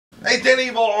Hey Danny,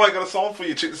 I got a song for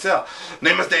you, check this out.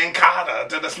 Name is Dan Carter,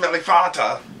 did a smelly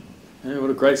farter. Yeah, what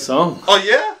a great song. Oh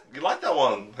yeah? You like that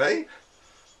one, hey?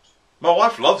 My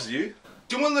wife loves you.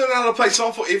 Do you want to learn how to play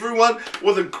song for everyone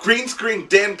with a green screen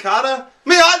Dan Carter?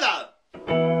 Me either!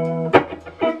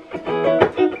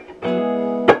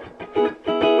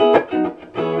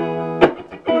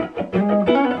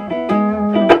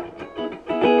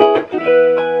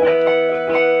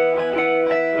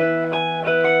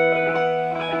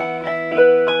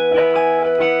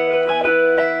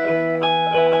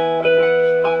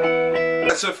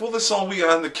 So for this song we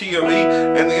are in the key of E,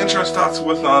 and the intro starts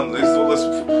with there's all this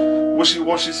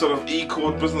wishy-washy sort of E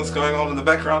chord business going on in the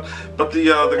background, but the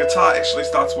guitar actually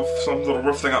starts with some little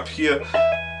riff thing up here,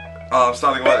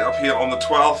 starting right up here on the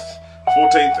 12th,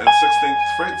 14th and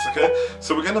 16th frets, okay?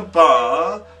 So we're going to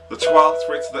bar the 12th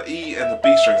frets, the E and the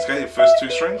B strings, okay? Your first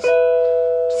two strings,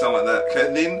 sound like that, okay?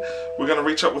 And then we're going to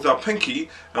reach up with our pinky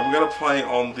and we're going to play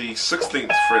on the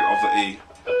 16th fret of the E.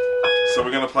 So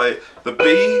we're going to play the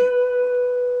B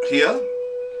here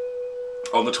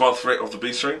on the 12th fret of the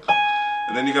B string,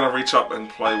 and then you're going to reach up and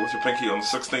play with your pinky on the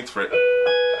 16th fret.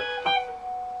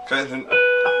 Okay,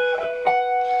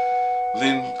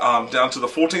 then down to the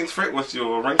 14th fret with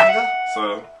your ring finger.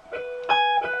 So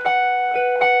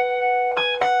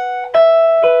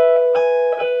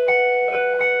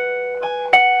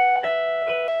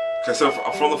okay, so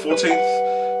from the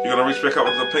 14th you're going to reach back up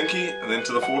with the pinky, and then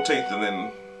to the 14th, and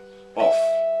then off.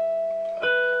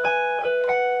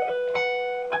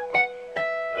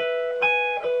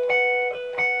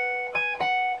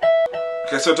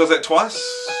 Okay, so it does that twice.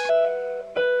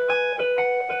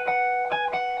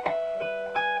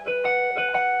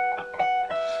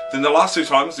 Then the last two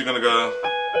times you're going to go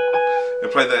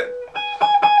and play that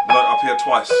note up here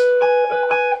twice.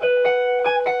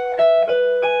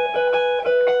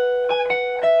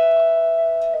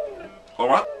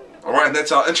 Alright, and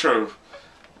that's our intro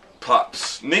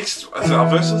part. Next is our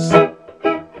verses.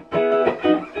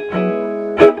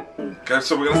 Okay,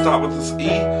 so we're going to start with this E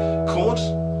chord.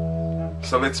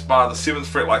 So let's bar the 7th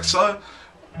fret like so,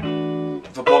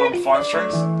 the bottom 5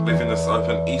 strings, leaving this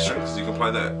open E string because you can play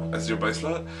that as your bass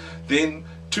note. Then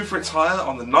 2 frets higher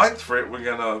on the 9th fret we're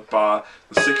going to bar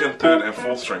the 2nd, 3rd and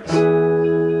 4th strings,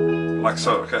 like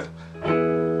so, okay?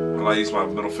 And I use my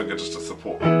middle finger just to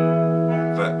support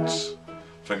that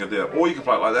finger there. Or you can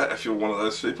play it like that if you're one of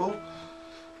those people.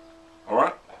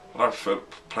 Alright? But I prefer to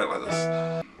play it like this.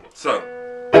 So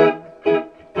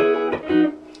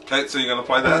okay, so you're going to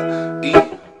play that E,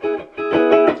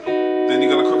 then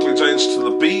you're going to quickly change to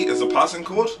the B as a passing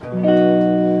chord,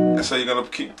 and so you're going to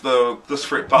keep this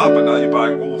fret bar, but now you're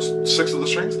barring all 6 of the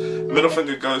strings. Middle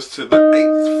finger goes to the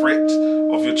 8th fret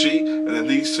of your G, and then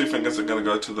these 2 fingers are going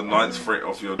to go to the 9th fret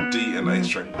of your D and A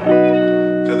string.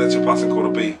 Okay, that's your passing chord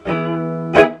of B.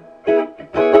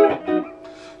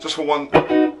 Just for one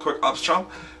quick up strum,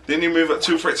 then you move it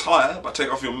 2 frets higher, but take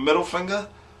off your middle finger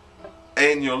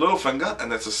and your little finger,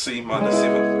 and that's a C minor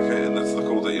 7, okay, and that's the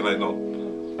chord that you're laying on.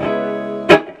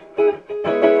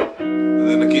 And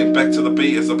then again back to the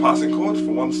B as a passing chord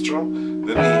for one strum,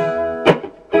 then E.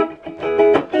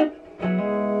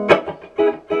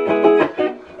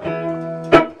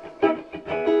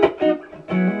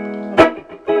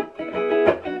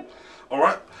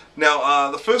 Alright,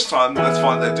 now the first time, let's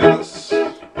find that do this.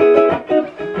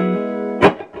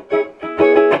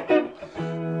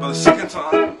 But the second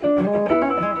time,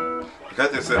 okay,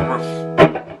 there's that riff.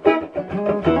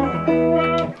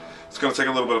 It's going to take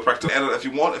a little bit of practice. Add it if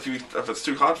you want. If it's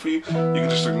too hard for you, you can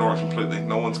just ignore it completely.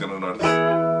 No one's going to notice.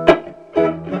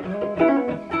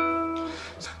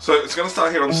 So it's going to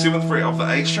start here on the 7th fret of the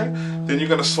A string. Then you're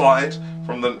going to slide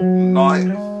from the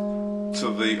 9th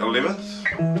to the 11th.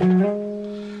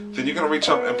 Then you're going to reach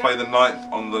up and play the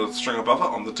 9th on the string above it,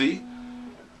 on the D.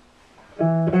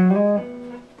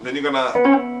 Then you're going to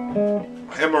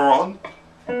hammer on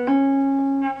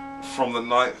from the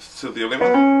 9th to the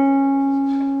 11th,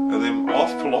 and then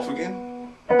pull off again.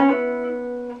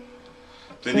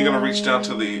 Then you're going to reach down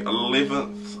to the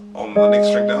 11th on the next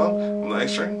string down, on the A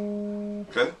string,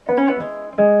 okay?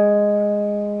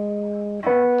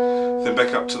 Then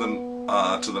back up to the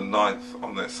 9th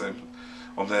on that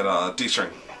D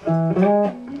string.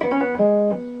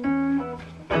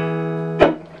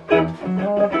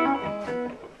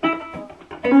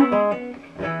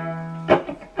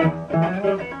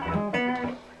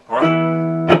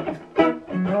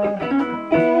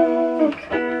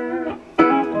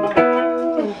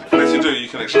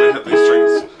 Actually hit these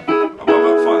strings above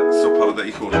it, fine, it's still part of the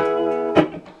E chord.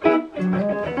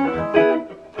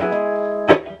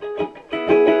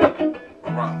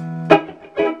 Alright.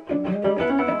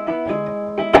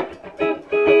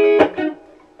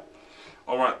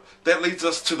 that leads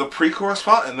us to the pre-chorus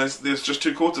part, and there's just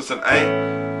two chords. It's an A,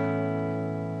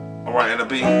 alright, and a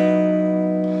B.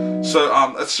 So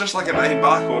it's just like an A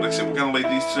bar chord, except we're going to leave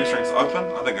these two strings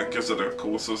open. I think it gives it a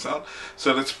cool sort of sound.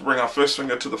 So let's bring our first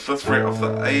finger to the 5th fret of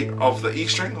the E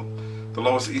string, the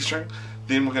lowest E string.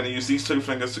 Then we're going to use these two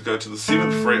fingers to go to the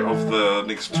 7th fret of the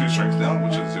next two strings down,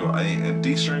 which is your A and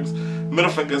D strings.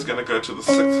 Middle finger is going to go to the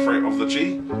 6th fret of the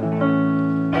G.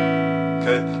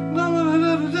 Okay.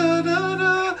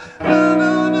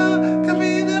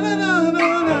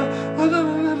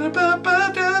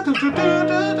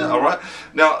 Alright,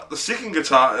 now the second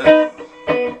guitar is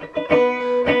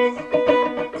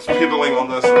pedaling on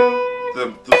this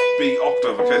B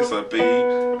octave, okay, so B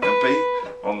and B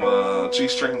on the G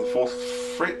string, the 4th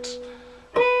fret,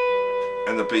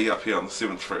 and the B up here on the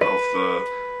 7th fret of the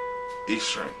E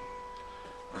string,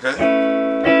 okay?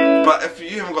 But if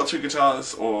you haven't got two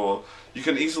guitars, or you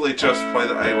can easily just play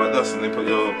the A like this and then put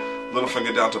your little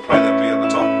finger down to play that B at the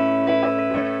top.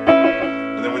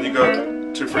 And then when you go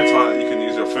 2 frets higher, you can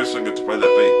use your first finger to play that B.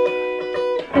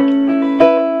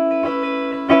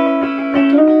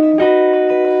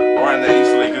 Alright, and that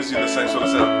easily gives you the same sort of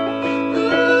sound.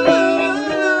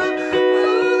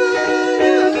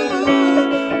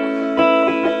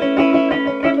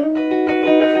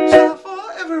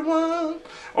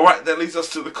 Alright, that leads us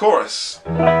to the chorus.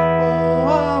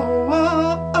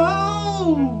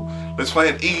 Let's play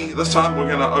an E. This time we're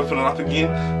going to open it up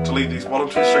again to leave these bottom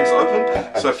two strings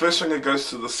open. So first finger goes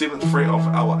to the 7th fret of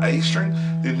our A string.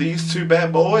 Then these two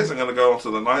bad boys are going to go onto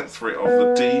the 9th fret of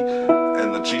the D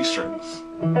and the G strings.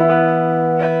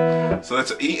 So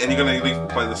that's an E, and you're going to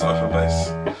play this open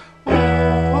bass.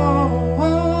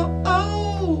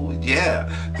 Yeah.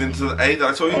 Then to the A that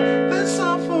I told you, that's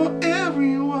all for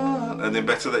everyone. And then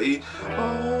back to the E.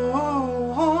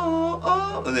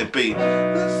 And then B.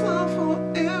 That's all for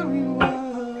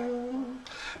everyone.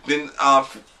 Then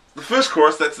the first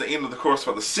chorus, that's the end of the chorus,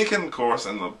 but the second chorus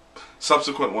and the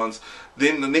subsequent ones,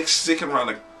 then the next second round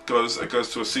it goes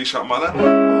to a C sharp minor.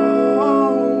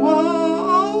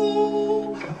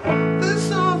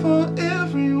 That's all for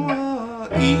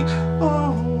everyone. E.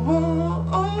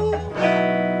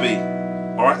 B.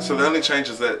 Alright, so the only change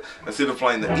is that instead of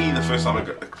playing the E the first time,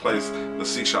 it plays the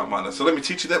C sharp minor. So let me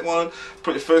teach you that one.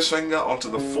 Put your first finger onto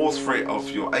the 4th fret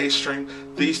of your A string.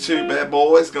 These two bad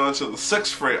boys go into the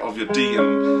 6th fret of your D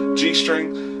and G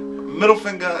string. Middle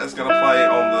finger is going to play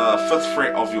on the 5th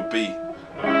fret of your B.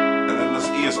 And then this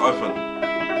E is open.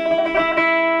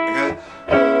 Okay?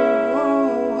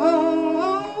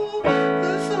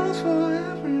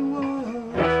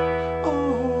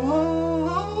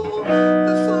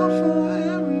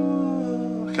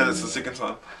 Okay, that's the second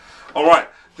time. Alright,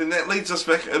 then that leads us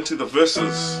back into the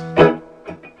verses.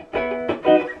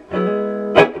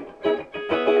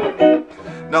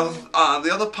 Now,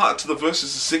 the other part to the verse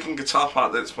is the second guitar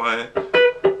part that's playing.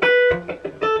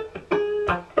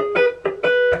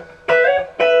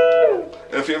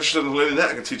 And if you're interested in learning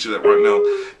that, I can teach you that right now.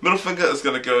 Middle finger is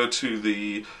going to go to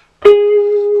the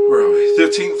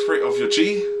 13th fret of your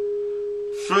G.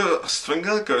 First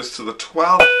finger goes to the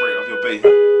 12th fret of your B.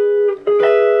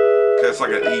 Okay, it's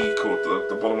like an E chord,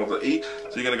 the bottom of the E.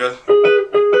 So you're going to go,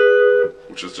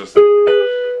 which is just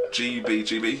G, B,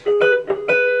 G, B.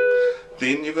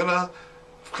 Then you're going to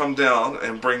come down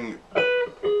and bring,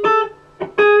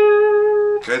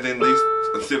 okay, then these,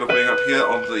 instead of being up here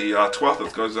on the 12th,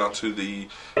 it goes down to the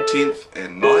 10th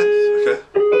and 9th, okay?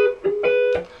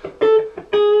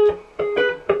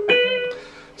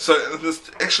 So this,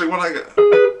 actually when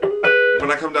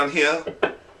I come down here,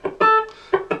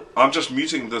 I'm just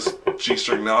muting this G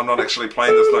string now, I'm not actually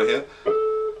playing this note here.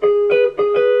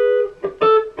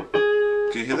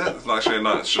 Can you hear that? It's not actually a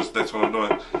note, it's just, that's what I'm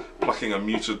doing. Plucking a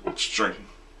muted string.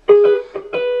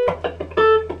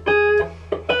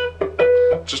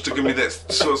 Just to give me that,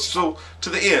 so it's still, to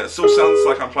the ear, it still sounds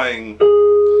like I'm playing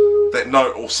that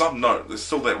note or some note. There's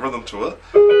still that rhythm to it.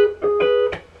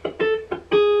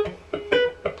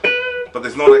 But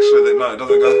there's not actually that note, it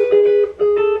doesn't go.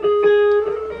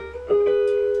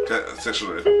 Okay, it's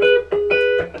actually.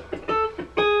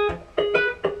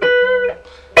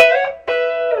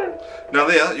 Now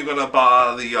there, you're going to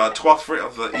bar the 12th fret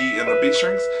of the E and the B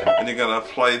strings, and you're going to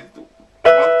play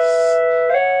once.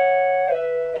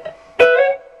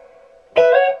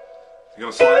 You're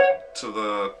going to slide to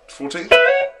the 14th,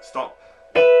 stop,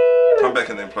 come back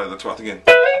and then play the 12th again.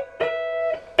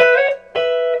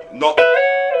 Not,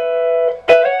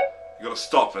 you've got to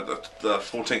stop at the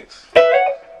 14th,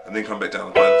 and then come back down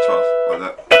and play the 12th, like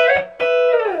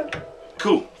that.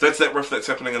 Cool, that's that riff that's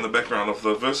happening in the background of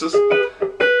the verses.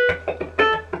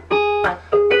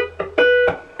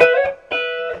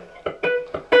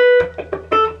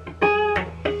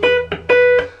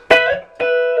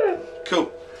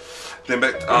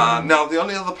 Now the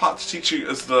only other part to teach you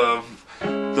is the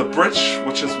bridge,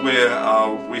 which is where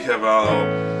we have our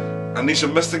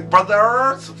Anisha Mystic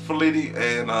brothers, Felidi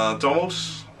and Donald,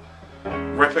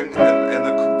 rapping, and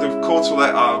the chords for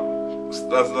that are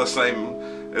the same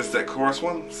as that chorus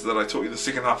one, so that I taught you the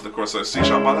second half of the chorus. So C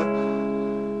sharp minor,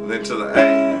 and then to the A,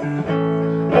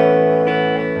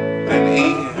 then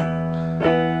E,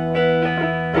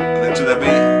 and then to the B.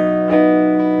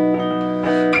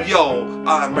 Yo,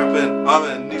 I'm rapping, I'm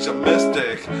Anisha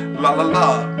Mystic, la la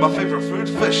la, my favorite food,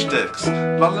 fish sticks,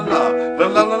 la la la, la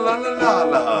la la la la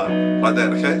la, like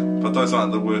that, okay? But those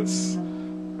aren't the words,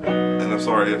 and I'm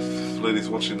sorry if Felidi's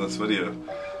watching this video.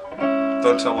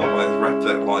 Don't tell him I rap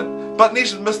that line. But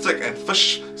Anisha Mystic and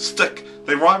fish stick,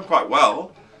 they rhyme quite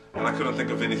well, and I couldn't think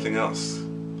of anything else.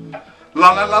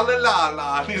 La la la la la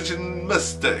la, Anisha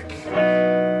Mystic.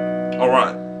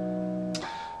 Alright.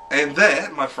 And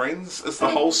that, my friends, is the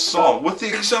whole song.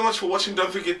 Thank you so much for watching.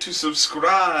 Don't forget to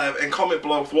subscribe and comment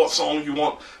below with what song you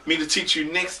want me to teach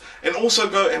you next. And also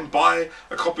go and buy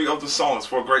a copy of the song. It's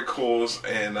for a great cause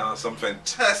and some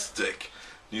fantastic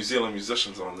New Zealand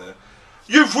musicians on there.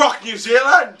 You rock, New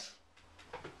Zealand!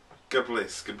 God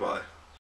bless. Goodbye.